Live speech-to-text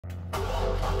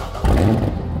Hey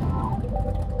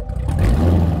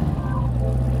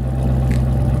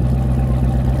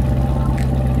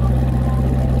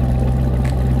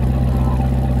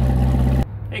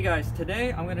guys,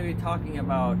 today I'm going to be talking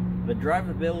about the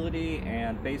drivability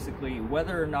and basically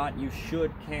whether or not you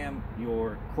should cam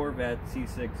your Corvette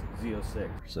C6 Z06.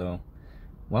 So,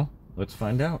 well, let's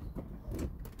find out.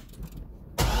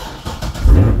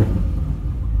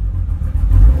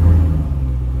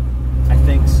 I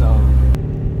think so.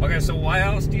 Okay, so why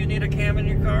else do you need a cam in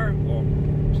your car? Well,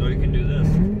 so you can do this.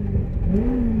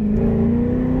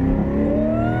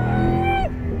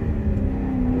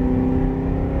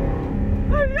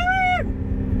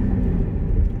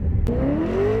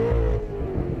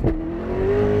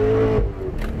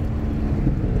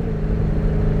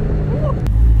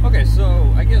 Okay,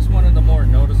 so I guess one of the more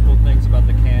noticeable things about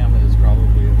the cam is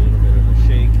probably a little bit of the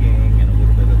shaking and a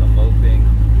little bit of the loping.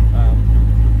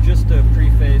 Just to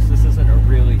preface, this isn't a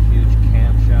really huge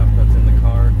camshaft that's in the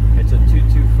car. It's a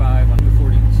 225 on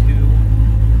 242.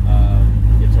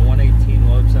 It's a 118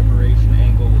 lobe separation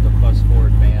angle with a +4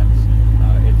 advance.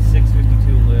 It's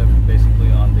 652 lift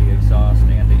basically on the exhaust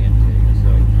and the intake.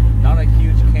 So not a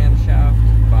huge camshaft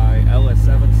by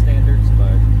LS7 standards,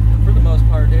 but for the most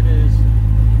part it is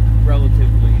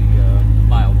relatively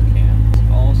mild cam.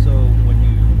 Also, when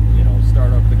you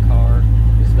start up the car,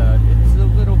 is that it's a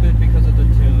little bit, because of the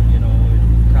tune, it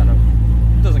kind of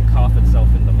doesn't cough itself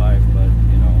into life, but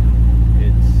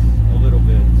it's a little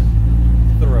bit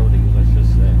throaty, let's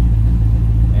just say.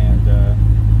 And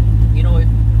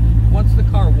once the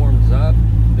car warms up,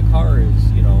 the car is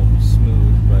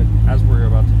smooth, but as we're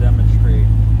about to demonstrate,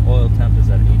 oil temp is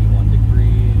at 81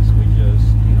 degrees. We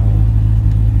just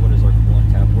what is our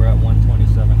coolant temp? We're at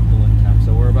 127 coolant temp,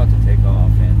 so we're about to take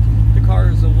off, and the car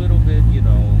is a little bit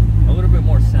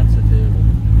more sensitive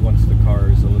once the car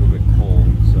is a little bit cold.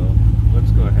 So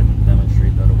let's go ahead and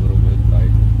demonstrate that a little bit by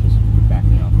just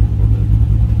backing up a little bit,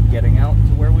 getting out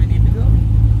to where we need to go.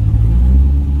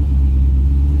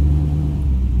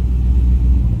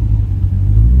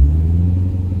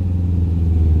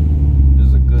 This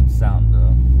is a good sound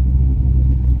though.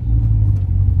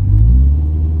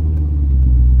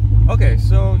 Okay,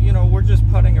 so we're just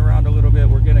putting around a little bit.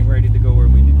 We're getting ready to go where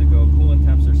we need to go. Coolant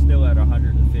temps are still at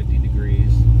 150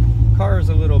 degrees. Car is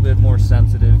a little bit more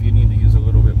sensitive. You need to use a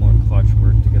little bit more clutch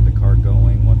work to get the car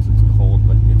going once it's cold,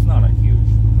 but it's not a huge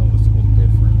noticeable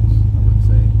difference, I would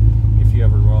say. If you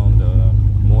ever owned a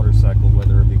motorcycle,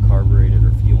 whether it be carbureted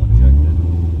or fuel injected,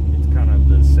 it's kind of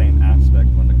the same aspect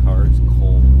when the car is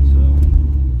cold. So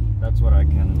that's what I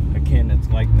can akin its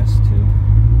likeness to.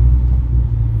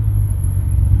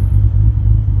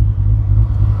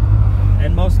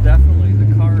 And most definitely,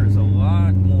 the car is a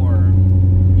lot more,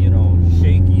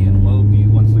 shaky and lopey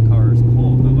once the car is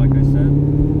cold. But like I said,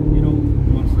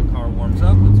 once the car warms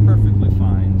up, it's perfectly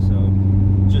fine. So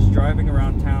just driving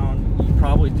around town, you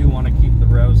probably do want to keep the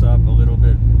revs up a little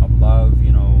bit above,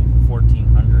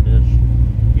 1400-ish,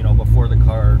 before the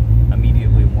car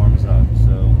immediately warms up.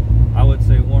 So I would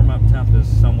say warm-up temp is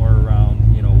somewhere around,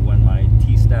 when my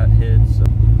T-stat hits,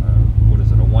 what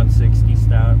is it, a 160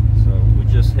 stat. So we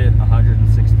just hit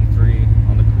 163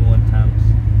 on the coolant temps.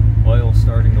 Oil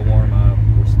starting to warm up.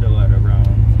 We're still at around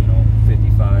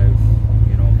 55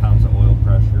 pounds of oil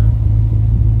pressure.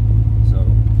 So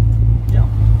yeah.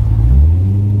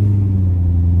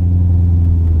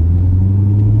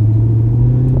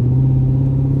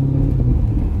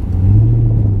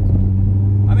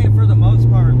 I mean, for the most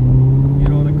part,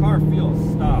 the car feels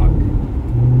stock.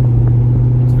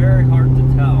 It's very hard to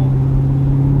tell.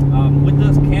 With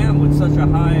this cam with such a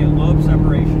high lobe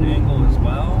separation angle as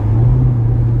well,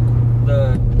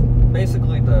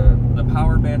 basically the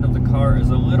power band of the car is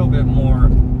a little bit more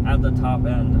at the top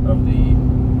end of the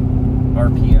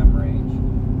RPM range.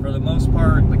 For the most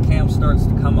part, the cam starts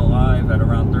to come alive at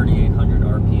around 3,800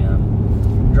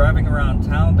 RPM. Driving around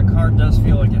town, the car does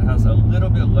feel like it has a little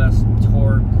bit less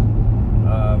torque.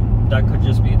 That could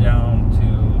just be down to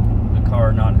the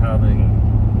car not having,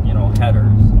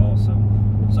 headers also.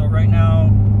 So right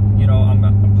now, I'm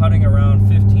putting around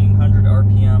 1,500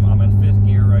 RPM. I'm in 5th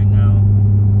gear right now.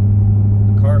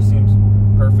 The car seems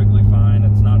perfectly fine.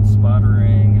 It's not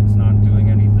sputtering. It's not doing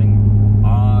anything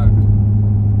odd.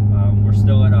 We're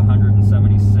still at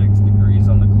 176 degrees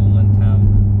on the coolant temp.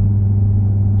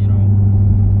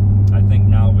 I think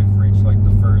now we've reached like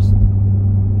the first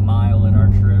mile in our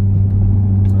trip.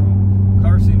 So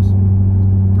car seems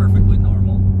perfectly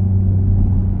normal.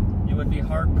 You would be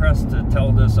hard pressed to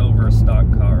tell this over a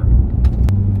stock car.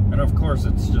 And of course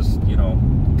it's just,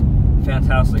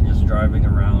 fantastic just driving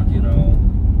around,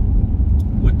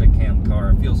 with the cam car.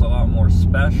 It feels a lot more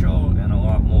special and a lot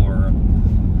lot more,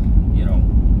 you know,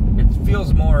 it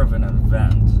feels more of an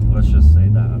event, let's just say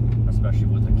that, especially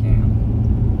with the cam.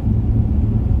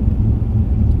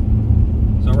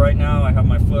 So right now I have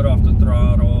my foot off the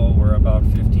throttle, we're about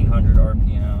 1500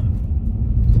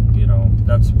 RPM. You know,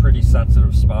 that's a pretty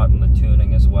sensitive spot in the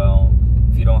tuning as well.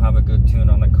 If you don't have a good tune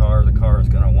on the car is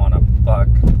going to want to buck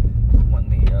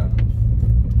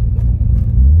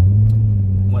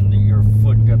when your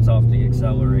foot gets off the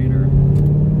accelerator.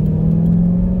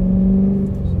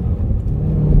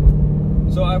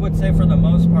 So I would say for the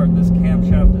most part, this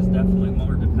camshaft is definitely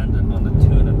more dependent on the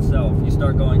tune itself. You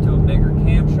start going to a bigger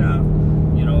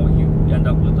camshaft, you know, you end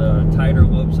up with a tighter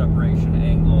lobe separation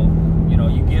angle. You know,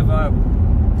 you give up,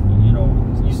 you know,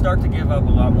 you start to give up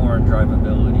a lot more on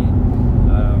drivability.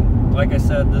 Like I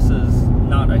said, this is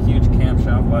not a huge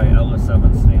camshaft by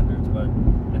LS7 standards, but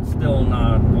it's still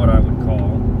not what I would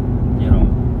call, you know,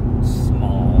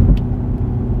 small.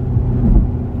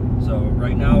 So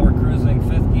right now we're cruising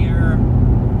 5th gear.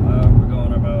 We're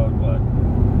going about, what,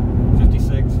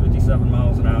 56, 57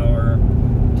 miles an hour,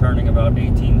 turning about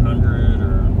 1800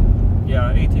 or,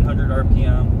 yeah, 1800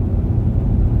 RPM.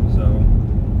 So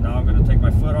now I'm going to take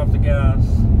my foot off the gas.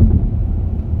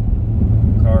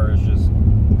 The car is just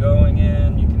going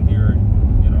in. You can hear it,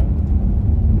 you know,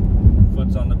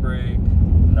 foot's on the brake.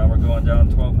 Now we're going down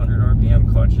 1200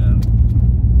 RPM, clutch in.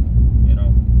 You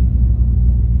know,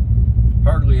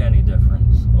 hardly any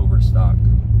difference over stock.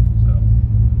 So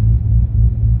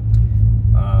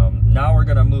now we're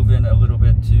going to move in a little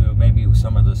bit to maybe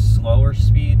some of the slower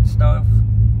speed stuff,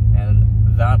 and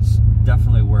that's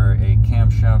definitely where a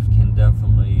camshaft can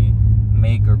definitely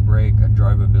make or break a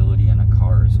drivability in a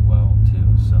car as well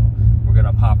too. So we're going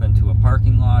to pop into a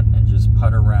parking lot and just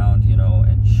putt around, you know,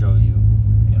 and show you,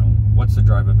 you know, what's the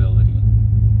drivability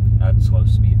at slow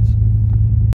speeds.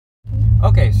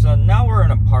 Okay, so now we're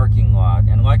in a parking lot,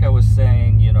 and like I was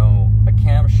saying, you know, a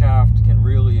camshaft can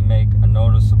really make a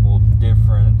noticeable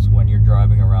difference when you're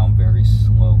driving around very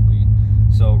slowly.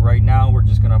 So right now we're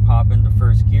just going to pop into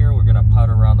 1st gear. We're going to putt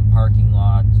around the parking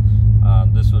lot.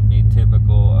 This would be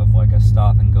typical of like a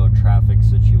stop and go traffic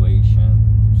situation.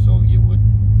 So you would,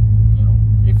 you know,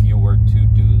 if you were to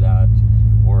do that,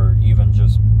 or even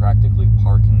just practically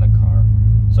parking the car.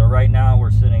 So right now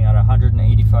we're sitting at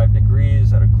 185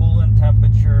 degrees at a coolant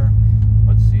temperature.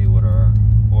 Let's see what our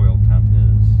oil temp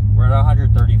is. We're at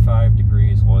 135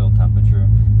 degrees oil temperature.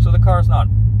 So the car's not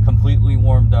completely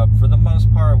warmed up. For the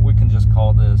most part, we can just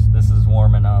call this is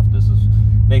warm enough. This is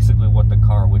basically what the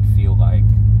car would feel like.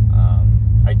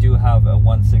 I do have a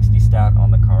 160 stat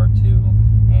on the car too,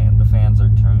 and the fans are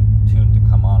tuned to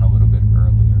come on a little bit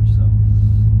earlier. So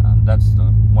that's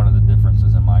one of the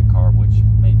differences in my car, which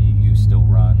maybe you still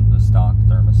run the stock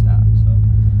thermostat.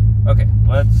 So okay,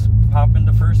 let's pop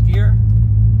into 1st gear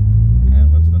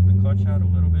and let's let the clutch out a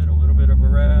little bit of a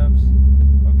revs.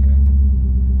 Okay,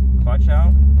 clutch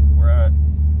out. We're at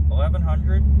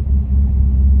 1100.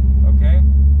 Okay,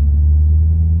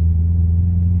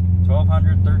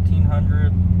 1200,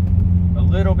 1300. A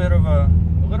little bit of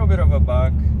a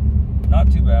buck.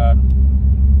 Not too bad.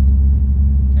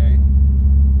 Okay,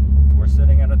 we're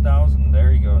sitting at 1000.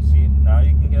 There you go. See, now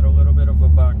you can get a little bit of a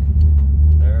buck.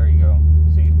 There you go.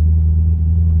 See,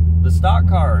 the stock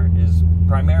car is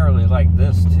primarily like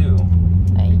this too.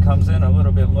 It comes in a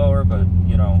little bit lower, but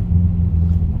you know,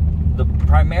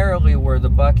 primarily where the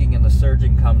bucking and the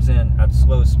surging comes in at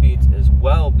slow speeds is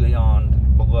well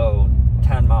below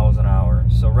 10 miles an hour.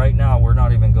 So right now we're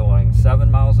not even going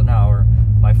 7 miles an hour.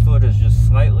 My foot is just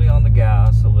slightly on the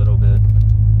gas a little bit.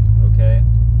 Okay,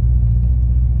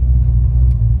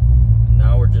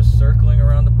 now we're just circling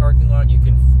around the parking lot. You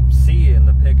can see in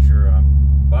the picture I'm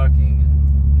bucking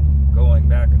and going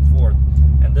back and forth,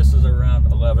 and this is around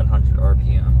 1100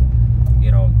 RPM.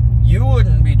 You know, you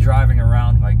wouldn't be driving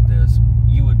around like this.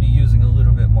 You would be using a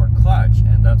little bit more clutch,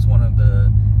 and that's one of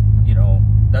the, you know,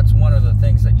 that's one of the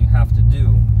things that you have to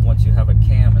do once you have a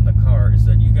cam in the car, is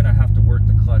that you're going to have to work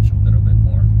the clutch a little bit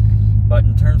more. But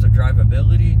in terms of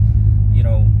drivability, you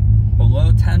know,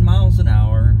 below 10 miles an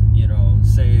hour, you know,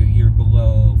 say you're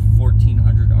below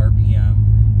 1400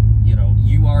 RPM, you know,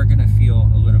 you are going to feel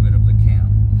a little bit of the cam.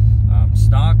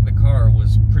 Stock, the car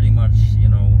was pretty much, you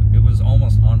know, it was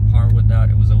almost on par with that.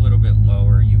 It was a little bit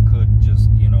lower. You could just,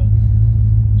 you know,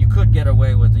 you could get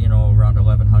away with, you know, around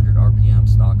 1100 RPM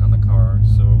stock on the car.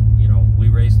 So, you know, we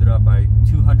raised it up by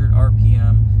 200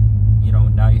 RPM. You know,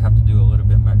 now you have to do a little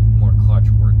bit more clutch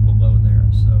work below there.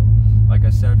 So, like I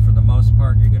said,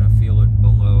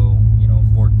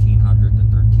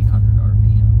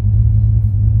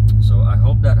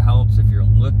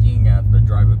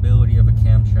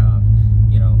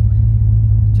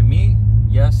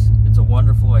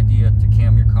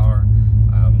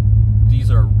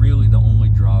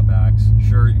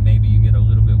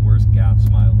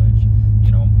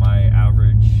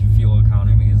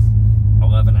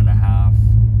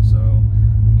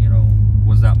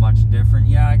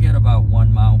 about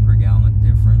 1 mile per gallon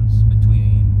difference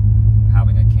between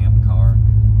having a cam car,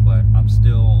 but I'm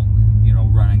still, you know,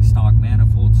 running stock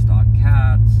manifolds, stock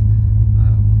cats.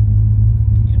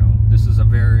 You know, this is a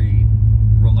very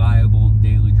reliable,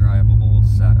 daily drivable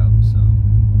setup. So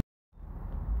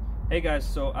hey guys,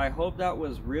 so I hope that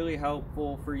was really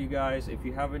helpful for you guys. If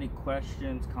you have any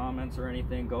questions, comments, or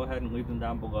anything, go ahead and leave them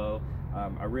down below.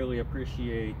 I really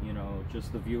appreciate, you know,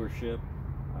 just the viewership.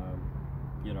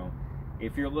 You know,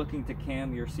 if you're looking to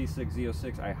cam your C6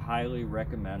 Z06, I highly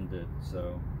recommend it.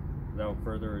 So without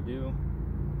further ado,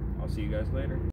 I'll see you guys later.